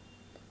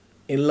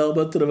 எல்லா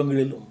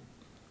உபத்திரவங்களிலும்,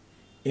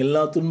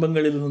 எல்லா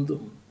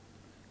துன்பங்களிலிருந்தும்,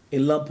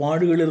 எல்லா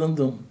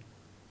பாடுகளிலிருந்தும்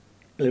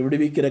எங்களை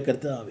விடுவிக்கிற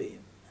கர்த்தாவே,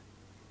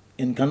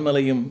 என்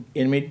கண்மலையும்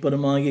என்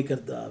மீட்பருமாகிய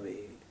கர்த்தாவே,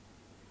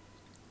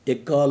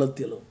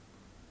 எக்காலத்திலும்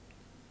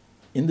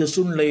எந்த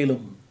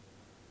சூழ்நிலையிலும்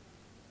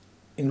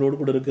எங்களோடு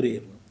கூட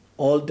இருக்கிறீர்.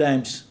 All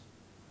times,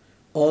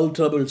 all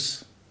troubles,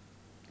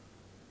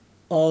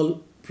 all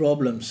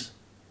problems,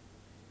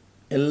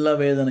 எல்லா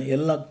வேதனை,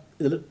 எல்லா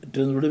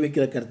இதில்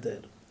விடுவிக்கிற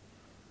கர்த்தர்,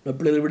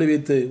 பிள்ளைகளை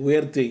விடுவித்து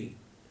உயர்த்தி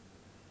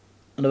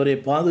அந்தவரை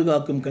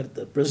பாதுகாக்கும்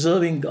கர்த்தர்,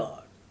 ப்ரிசர்விங்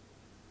காட்,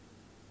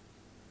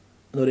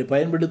 அந்தவரை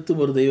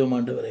பயன்படுத்தும் ஒரு தெய்வம்.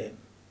 ஆண்டவரே,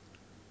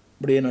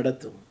 இப்படியே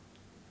நடத்தும்.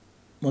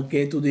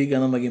 மக்கே துதி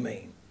கன மகிமை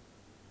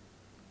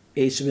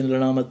இயேசுவின்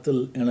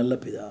நாமத்தில் என் நல்ல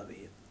பிதாவே,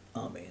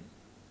 ஆமேன்.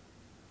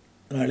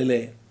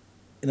 நாளிலே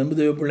நம்பு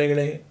தெய்வ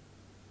பிள்ளைகளே,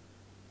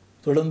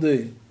 தொடர்ந்து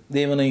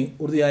தேவனை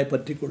உறுதியாய்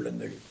பற்றி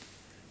கொள்ளுங்கள்.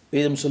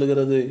 வேதம்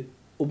சொல்கிறது,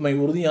 உம்மை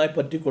உறுதியாய்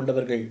பற்றி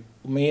கொண்டவர்கள்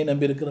உண்மையே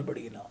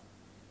நம்பியிருக்கிறபடியினால்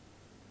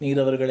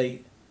நீர் அவர்களை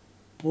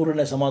பூரண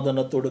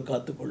சமாதானத்தோடு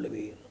காத்து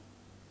கொள்ளுவீர்.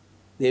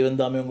 தேவன்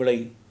தாமே உங்களை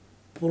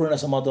பூரண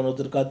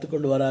சமாதானத்தோடு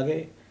காத்துக்கொள்வாராக.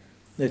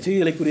 இந்த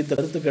செய்திகளை குறித்த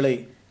கருத்துக்களை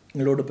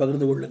எங்களோடு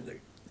பகிர்ந்து கொள்ளுங்கள்.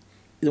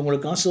 இது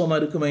உங்களுக்கு ஆசுவமாக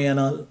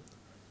இருக்குமேயானால்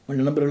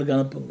உங்கள் நண்பர்களுக்கு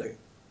அனுப்புங்கள்.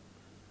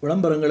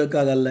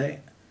 விளம்பரங்களுக்காக அல்ல,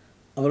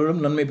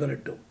 அவர்களும் நன்மை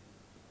பெறட்டும்.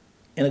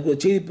 எனக்கு ஒரு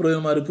செய்தி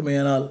பிரயோகமாக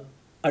இருக்குமேயானால்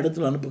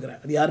அடுத்து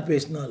அனுப்புகிறேன். அது யார்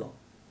பேசினாலும்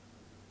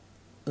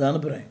அதை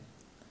அனுப்புகிறேன்.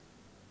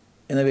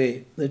 எனவே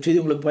இந்த செய்தி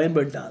உங்களுக்கு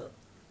பயன்பட்டால்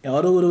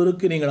யாரோ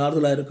ஒருவருக்கு நீங்கள்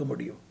ஆறுதலாக இருக்க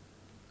முடியும்.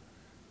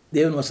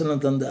 தேவன்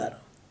வசனம் தந்தார்,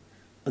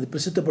 அதை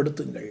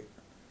பிரசித்தப்படுத்துங்கள்.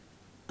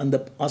 அந்த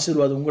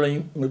ஆசீர்வாதம்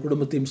உங்களையும் உங்கள்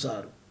குடும்பத்தையும்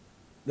சாரும்.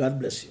 God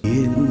bless you.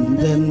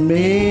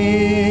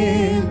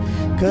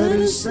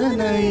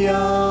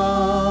 கருசனையாய்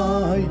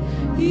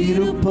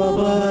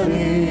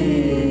இருப்பவரே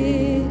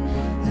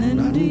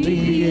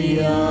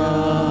நன்றியா,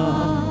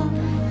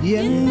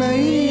 என்னை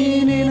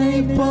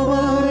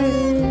நினைப்பவரே,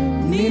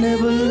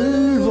 நினைவில்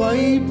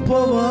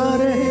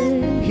வைப்பவரே,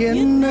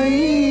 என்னை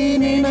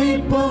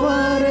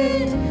நினைப்பவரே,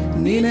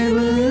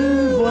 நினைவில்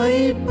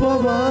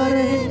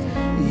வைப்பவரே,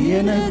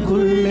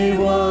 எனக்குள்ளே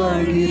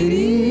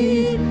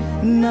வாழ்கிறீர்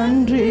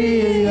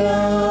நன்றியா,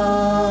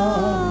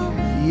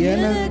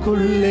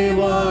 எனக்குள்ளே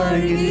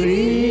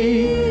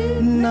வாழ்கிறீர்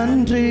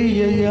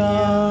நன்றியா.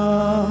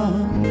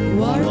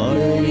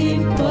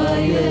 வாழ்க்கையின்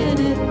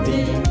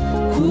பயணத்தில்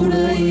கூட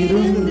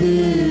இருந்து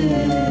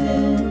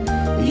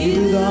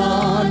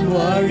இதுதான்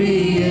வழி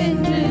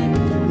என்று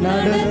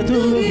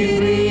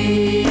நடத்துகிறீர்.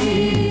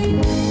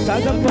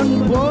 தகப்பன்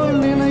போல்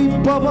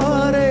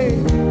நினைப்பவாரே,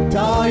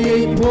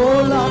 தாயை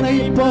போல்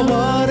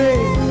அணைப்பவாரே,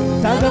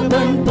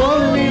 தகப்பன்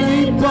போல்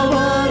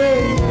நினைப்பவாரே,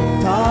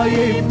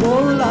 தாயை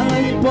போல்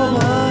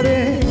அணைப்பவாரே,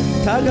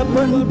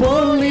 தகப்பன்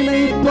போல்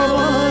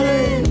நினைப்பவாரே,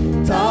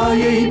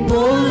 தாயை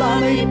போல்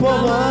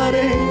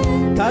அணைப்பவாரே,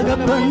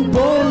 தகப்பன்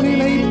போல்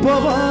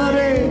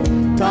நினைப்பவாரே,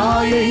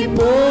 தாயை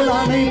போல்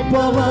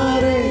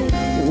அணைப்பவாரே,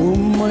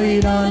 உம்மை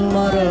நான்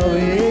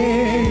மறவே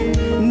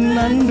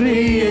நன்றி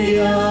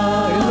ஐயா.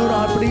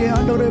 எல்லோரும் அப்படியே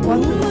ஆண்டவரே,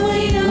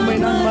 உம்மை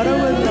நான்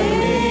மறவதில்லை,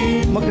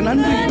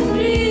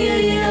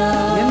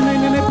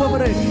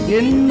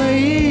 என்னை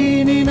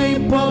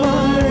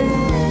நினைப்பவரே,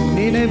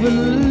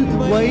 நினைவில்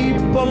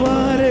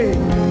வைப்பவரே,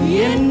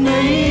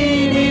 என்னை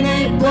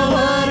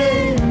நினைப்பவரே,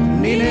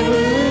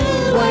 நினைவில்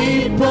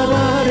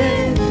வைப்பவரே,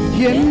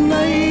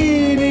 என்னை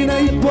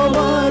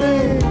நினைப்பவரே,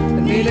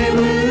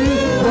 நினைவில்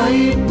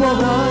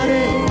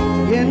வைப்பவரே,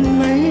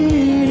 என்னை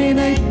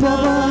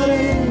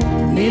நினைப்பவரே,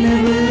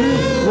 நினைவில்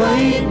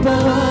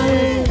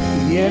வைப்பவரே,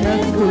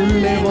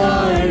 எனக்குள்ளே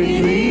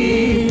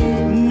வாழ்கிறீர்,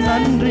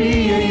 நன்றி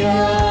ஐயா.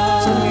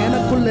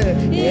 எனக்குள்ளே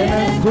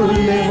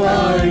எனக்குள்ளே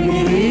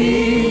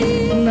வாழ்கிறீர்,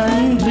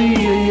 நன்றி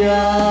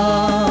ஐயா.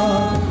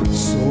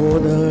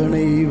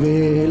 சோதனை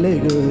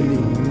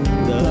வேளைகளில்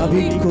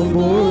தவிக்கும்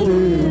போது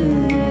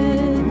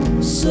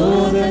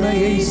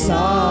சோதனையை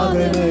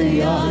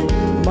சாதனையாய்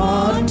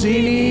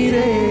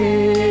மாற்றினீரே.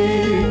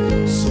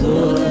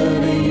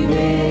 சோதனை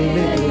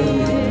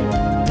வேளைகளில்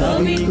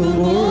தவிக்கும்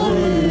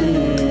போது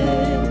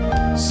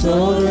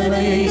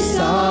சோதனையை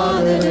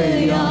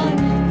சாதனையாய்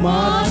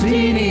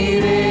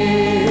மாற்றினீரே.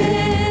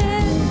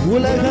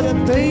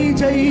 உலகத்தை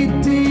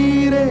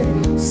ஜெயித்தீரே,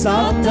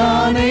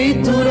 சாத்தானை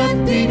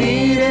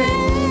துரத்தினீரே.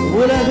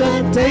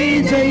 உலகத்தை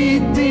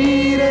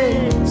ஜெயித்தீரே,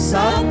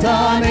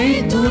 சாத்தானை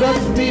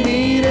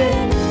துரத்தினீரே.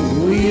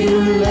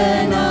 உயிருள்ள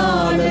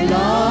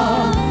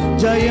நாளெல்லாம்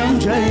ஜெயம்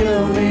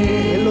ஜெயமே.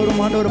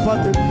 எல்லோரும் ஆண்டவரை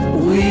பார்த்து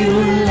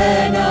உயிருள்ள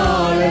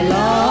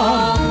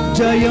நாளெல்லாம்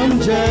ஜெயம்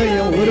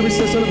ஜெயம். ஒரு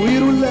விசேஷம்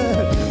உயிருள்ள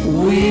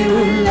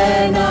உயிருள்ள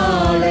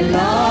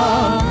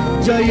நாளெல்லாம்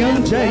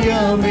ஜெயம்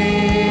ஜெயமே.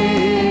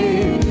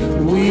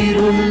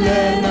 உயிருள்ள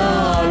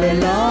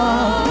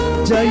நாளெல்லாம்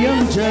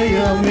ஜெயம்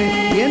ஜெயமே.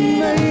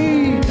 என்னை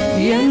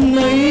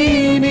என்னை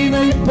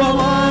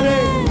நினைப்பவரே,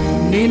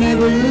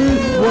 நினைவில்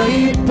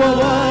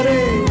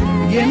வைப்பவரே,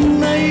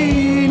 என்னை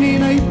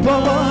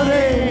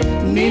நினைப்பவரே,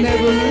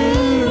 நினைவில்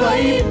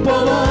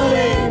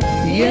வைப்பவரே,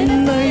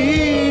 என்னை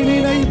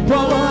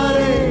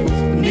நினைப்பவரே,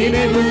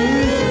 நினைவில்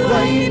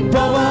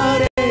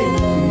வைப்பவரே,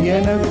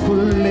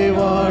 எனக்குள்ளே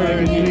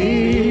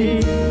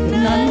வாழ்கிறீர்,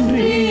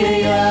 நன்றி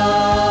ஐயா.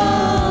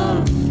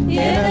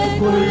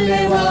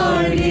 எனக்குள்ளே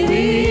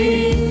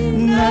வாழ்கிறீர்,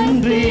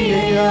 நன்றி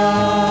ஐயா.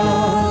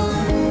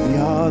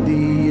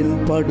 வியாதியின்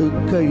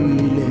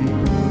படுக்கையிலே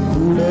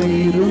கூட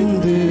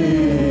இருந்து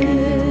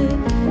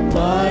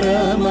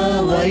பரம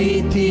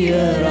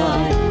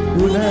வைத்தியராய்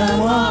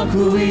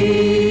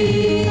குணமாக்குவீர்.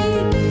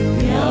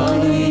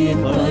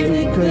 வியாதியின்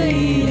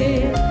படுக்கையிலே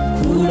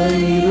கூட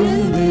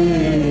இருந்து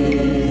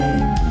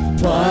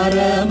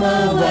பரம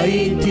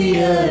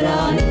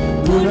வைத்தியராய்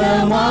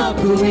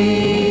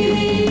குணமாக்குவீர்.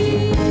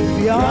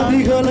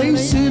 வியாதிகளை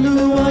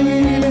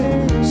சிலுவையிலே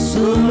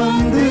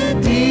சுமந்து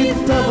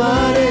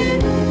தீர்த்தவரே,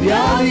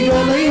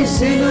 வியாதிகளை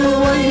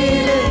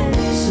சிலுவையிலே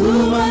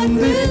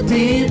சுமந்து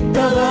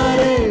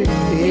தீர்த்தவரே,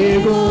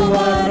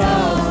 யெகோவா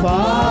ராஃபா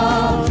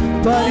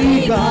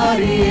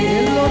பரிகாரியே.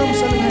 எல்லோரும்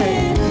சொல்லுங்க,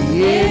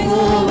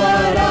 யெகோவா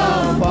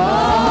ராஃபா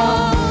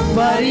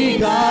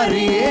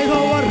பரிகாரியே.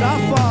 யெகோவா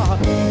ராஃபா,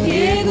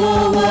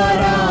 யெகோவா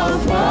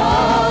ராஃபா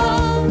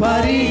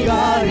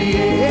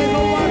பரிகாரியே.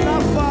 யெகோவா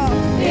ராஃபா,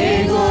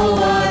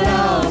 யெகோவா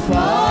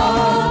ராஃபா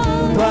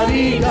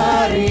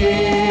பரிகாரியே.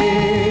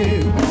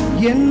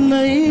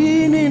 என்னை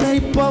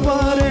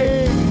நினைப்பவரே,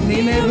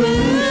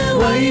 நினைவில்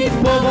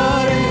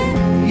வைப்பவரே,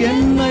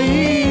 என்னை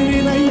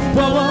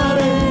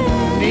நினைப்பவரே,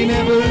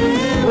 நினைவில்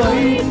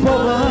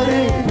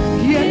வைப்பவரே,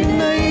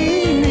 என்னை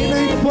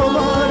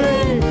நினைப்பவரே,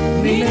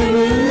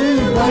 நினைவில்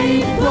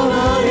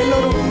வைப்பவரே.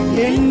 எல்லோரும்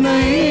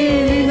என்னை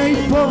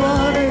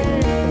நினைப்பவரே,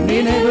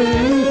 நினைவில்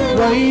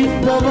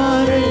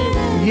வைப்பவரே,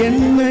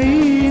 என்னை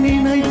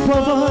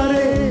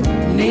நினைப்பவரே,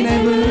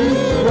 நினைவில்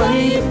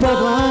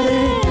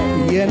வைப்பவரே,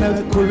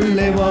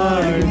 எனக்குள்ளே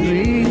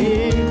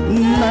வாழ்கிறீர்,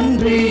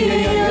 நன்றி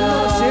ஐயா.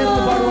 சேர்ந்து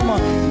பாடுவோமா?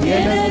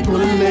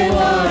 எனக்குள்ளே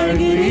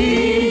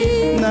வாழ்கிறீர்,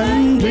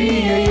 நன்றி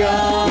ஐயா.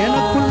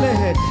 எனக்குள்ளே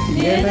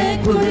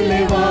எனக்குள்ளே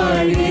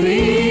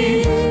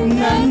வாழ்கிறீர்,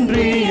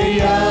 நன்றி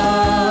ஐயா.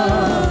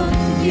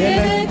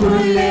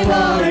 எனக்குள்ளே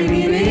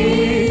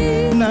வாழ்கிறீர்,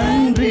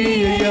 நன்றி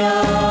ஐயா.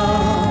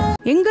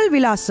 எங்கள்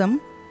விலாசம்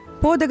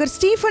போதகர்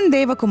ஸ்டீஃபன்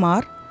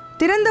தேவகுமார்,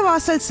 திறந்த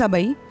வாசல்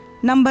சபை,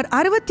 நம்பர்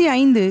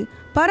 65,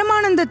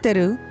 பரமானந்த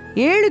தெரு,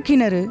 7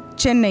 கிணறு,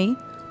 சென்னை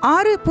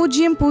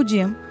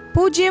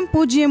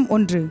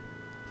 600001.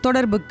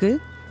 தொடர்புக்கு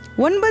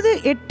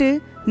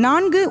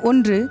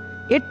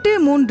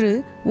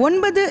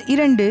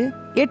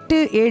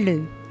 9841839287.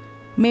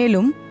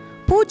 மேலும்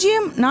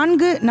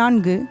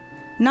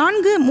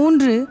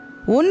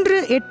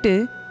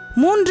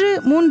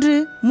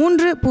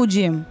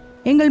 04431833330.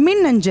 எங்கள்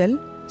மின்னஞ்சல்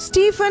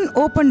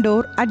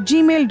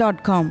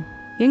stephenopendor@gmail.com.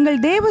 எங்கள்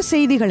தேவ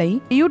செய்திகளை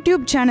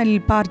யூடியூப்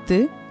சேனலில் பார்த்து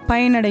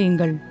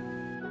பயனடையுங்கள்.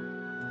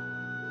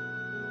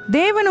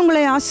 தேவன்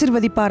உங்களை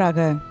ஆசீர்வதிப்பாராக.